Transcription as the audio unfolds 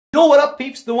Yo, what up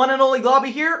peeps, the one and only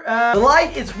Globby here. The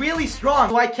light is really strong,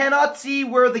 so I cannot see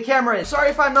where the camera is. Sorry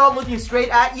if I'm not looking straight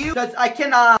at you, because I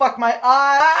cannot fuck my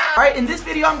eye. Alright, in this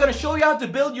video I'm gonna show you how to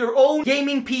build your own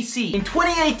gaming PC. In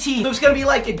 2018, so it's gonna be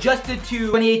like adjusted to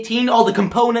 2018, all the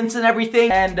components and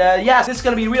everything. And yeah, this is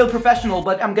gonna be real professional,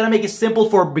 but I'm gonna make it simple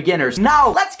for beginners.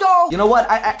 Now, let's go! You know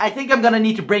what, I think I'm gonna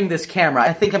need to bring this camera.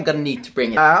 I think I'm gonna need to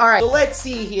bring it. Alright, so let's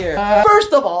see here.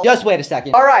 First of all, just wait a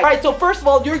second. Alright, so first of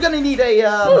all, you're gonna need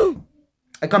a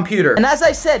computer. And as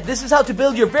I said, this is how to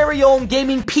build your very own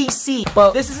gaming PC.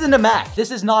 But this isn't a Mac. This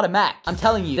is not a Mac. I'm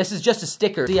telling you, this is just a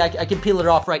sticker. See, I can peel it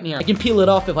off right here. I can peel it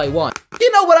off if I want.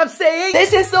 You know what I'm saying?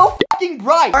 This is so fucking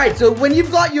bright. All right, so when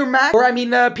you've got your Mac, or I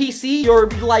mean PC, your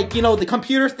like, you know, the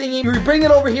computer thingy, you bring it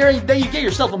over here and then you get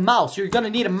yourself a mouse. You're gonna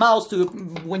need a mouse to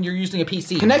when you're using a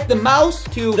PC. Connect the mouse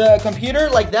to the computer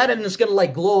like that and it's gonna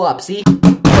like glow up, see?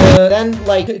 Then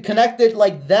like connect it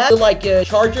like that to like a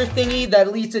charger thingy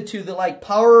that leads it to the like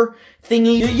power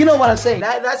thingy. You know what I'm saying?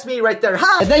 That's me right there.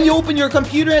 Ha! And then you open your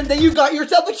computer and then you got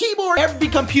yourself a keyboard. Every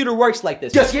computer works like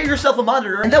this. Just get yourself a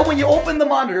monitor and then when you open the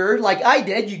monitor like I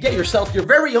did, you get yourself your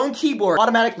very own keyboard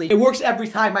automatically. It works every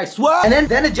time, I swear. And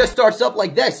then it just starts up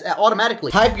like this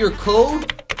automatically. Type your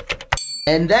code.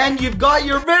 And then you've got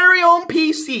your very own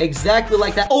PC. Exactly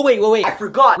like that. Oh, wait. I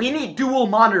forgot. We need dual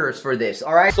monitors for this,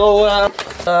 alright? So,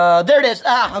 there it is.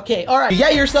 Okay, alright. You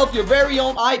get yourself your very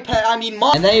own monitor. And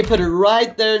then you put it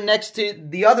right there next to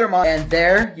the other monitor. And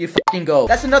there you fucking go.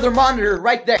 That's another monitor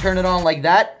right there. Turn it on like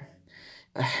that.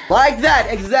 Like that,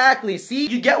 exactly. See,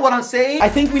 you get what I'm saying? I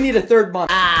think we need a third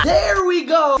monitor. There we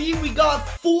go. See, we got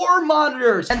 4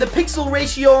 monitors. And the pixel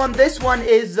ratio on this one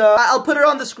is, I'll put it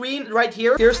on the screen right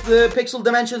here. Here's the pixel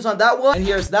dimensions on that one. And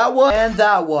here's that one. And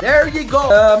that one. There you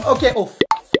go. Okay. Oh,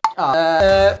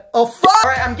 fuck!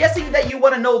 Alright, I'm guessing that you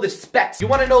want to know the specs. You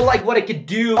want to know, like, what it could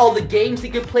do, all the games it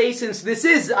could play, since this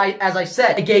is, as I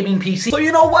said, a gaming PC. So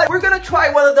you know what? We're gonna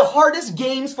try one of the hardest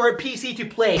games for a PC to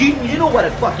play. You know what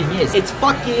it fucking is. It's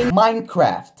fucking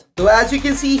Minecraft. So as you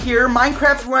can see here,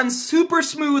 Minecraft runs super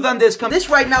smooth on this. This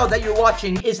right now that you're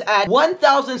watching is at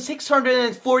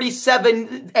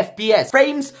 1,647 FPS.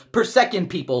 Frames per second,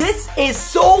 people. This is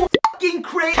so fucking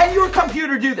crazy. Can your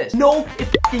computer do this? No, it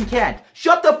fucking can't.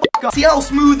 Shut the fuck up. See how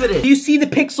smooth it is? Do you see the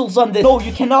pixels on this? No,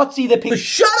 you cannot see the pixels.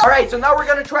 Shut up! Alright, so now we're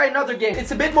gonna try another game. It's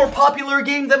a bit more popular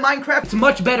game than Minecraft. It's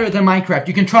much better than Minecraft.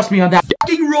 You can trust me on that.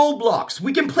 Fucking Roblox.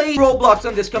 We can play Roblox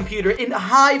on this computer in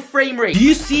high frame rate. Do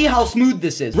you see how smooth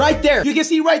this is? Right there. You can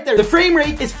see right there. The frame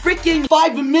rate is freaking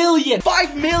 5 million.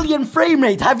 5 million frame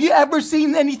rate. Have you ever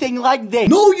seen anything like this?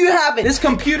 No, you haven't. This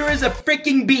computer is a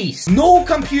freaking beast. No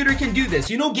computer can do this.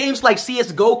 You know games like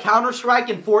CSGO, Counter-Strike,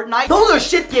 and Fortnite? Those are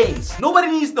shit games. Nobody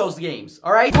needs those games,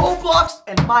 alright? Roblox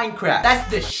and Minecraft. That's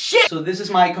the shit! So this is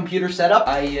my computer setup.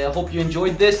 I hope you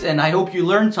enjoyed this, and I hope you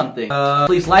learned something.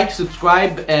 Please like,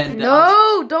 subscribe, and...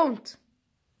 No, don't!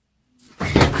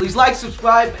 Please like,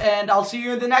 subscribe, and I'll see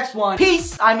you in the next one.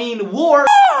 Peace! I mean, war!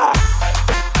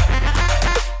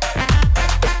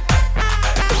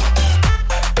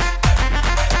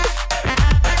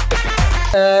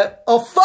 Oh, fuck!